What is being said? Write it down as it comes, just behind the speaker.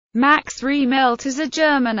Max Riemelt is a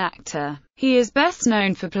German actor. He is best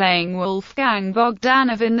known for playing Wolfgang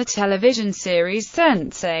Bogdanow in the television series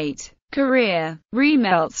Sense8. Career.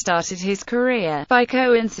 Riemelt started his career by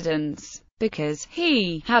coincidence, because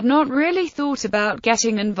he had not really thought about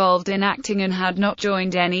getting involved in acting and had not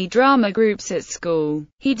joined any drama groups at school.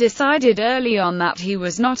 He decided early on that he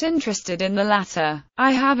was not interested in the latter.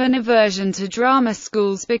 I have an aversion to drama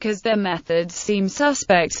schools because their methods seem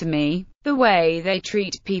suspect to me. The way they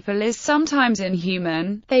treat people is sometimes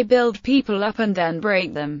inhuman. They build people up and then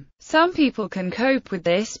break them. Some people can cope with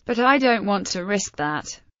this, but I don't want to risk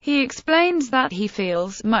that. He explains that he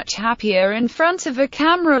feels much happier in front of a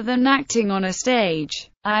camera than acting on a stage.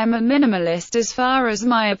 I am a minimalist as far as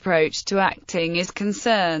my approach to acting is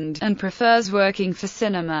concerned, and prefers working for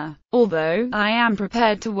cinema. Although I am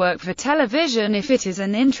prepared to work for television if it is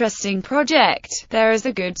an interesting project, there is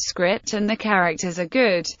a good script and the characters are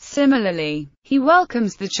good. Similarly, he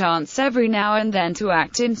welcomes the chance every now and then to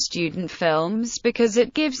act in student films because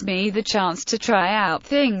it gives me the chance to try out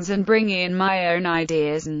things and bring in my own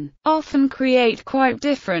ideas and often create quite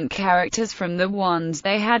different characters from the ones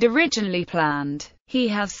they had originally planned. He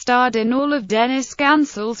has starred in all of Dennis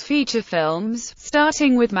Gansel's feature films,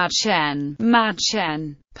 starting with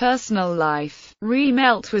Madchen. Personal life.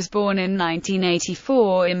 Riemelt was born in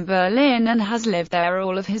 1984 in Berlin and has lived there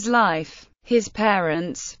all of his life. His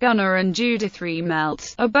parents, Gunnar and Judith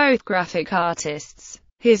Riemelt, are both graphic artists.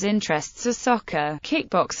 His interests are soccer,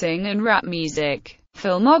 kickboxing and rap music.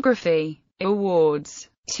 Filmography. Awards.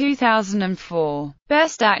 2004.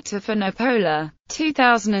 Best Actor for Napola.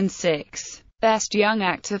 2006. Best Young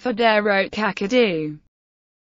Actor for Der Rote Kakadu.